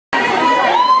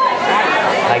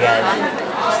guys.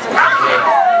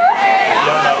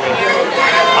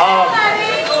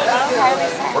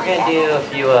 We're gonna do a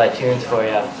few tunes for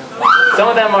you. Some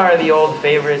of them are the old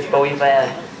favorites, but we've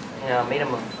added a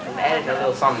little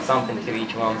something to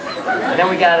each one. And then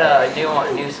we got a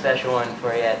new special one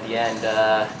for you at the end.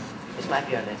 This might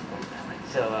be our next one,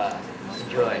 so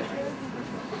enjoy.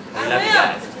 We love you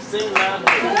guys. Sing loud.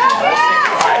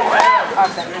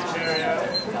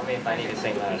 Tell me if I need to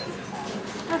sing loud.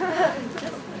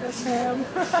 Yes, ma'am.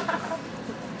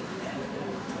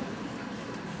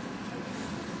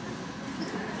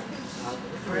 I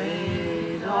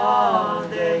prayed all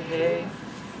day,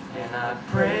 and I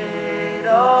prayed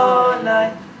all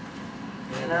night,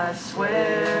 and I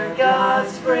swear God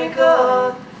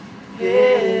sprinkled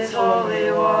His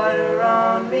holy water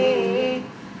on me,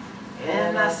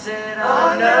 and I said,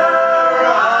 honor,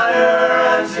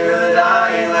 honor unto the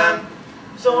dying Lamb.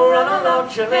 So run along,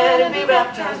 tremend, and be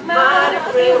baptized, mighty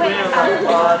free when the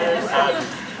waters out.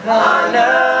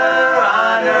 Honor,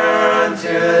 honor unto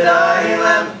the dying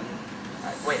Lamb.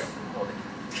 Alright, wait, hold it.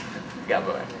 You got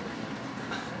boy.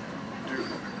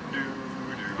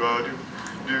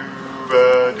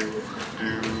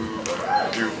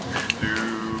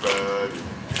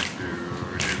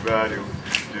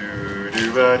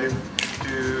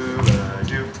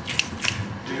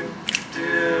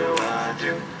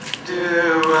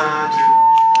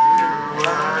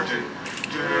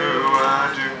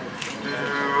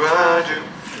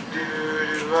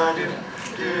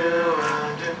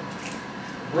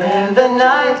 When the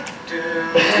night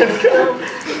has come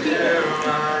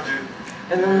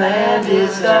and the land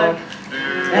is dark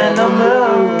and the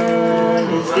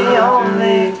moon is the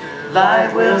only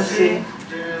light we'll see.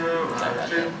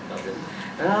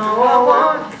 Oh, I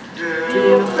won't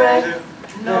be afraid.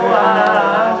 No,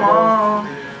 I won't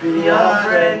be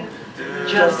afraid.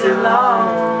 Just as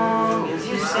long as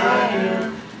you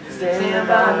stand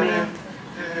by me.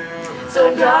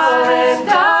 So darling,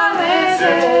 darling,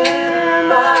 stand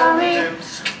by me.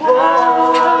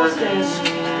 Whoa,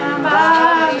 stand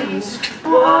by me.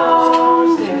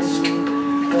 Whoa,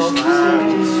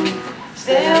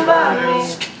 stand by me.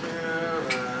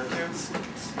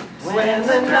 When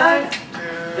the night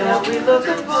that we look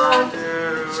upon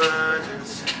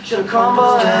shall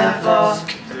crumble and fall,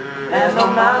 and the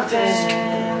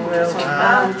mountain will come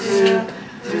out to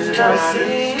the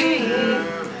sea.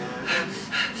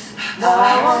 I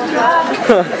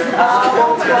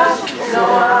won't cry, no,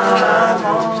 I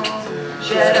won't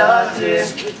shed a tear,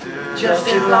 just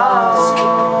as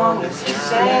long as you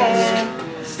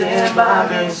stand by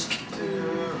me.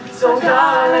 So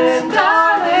darling,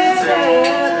 darling,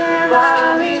 stand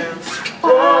by me.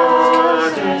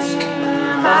 Oh,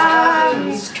 stand by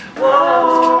me.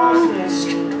 Oh,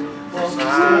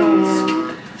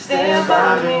 stand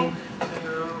by me.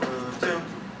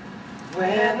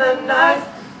 When the night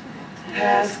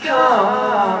has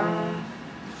come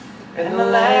and the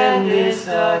land is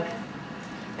dark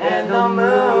and the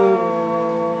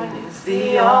moon is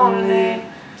the only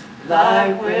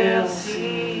light we'll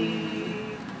see.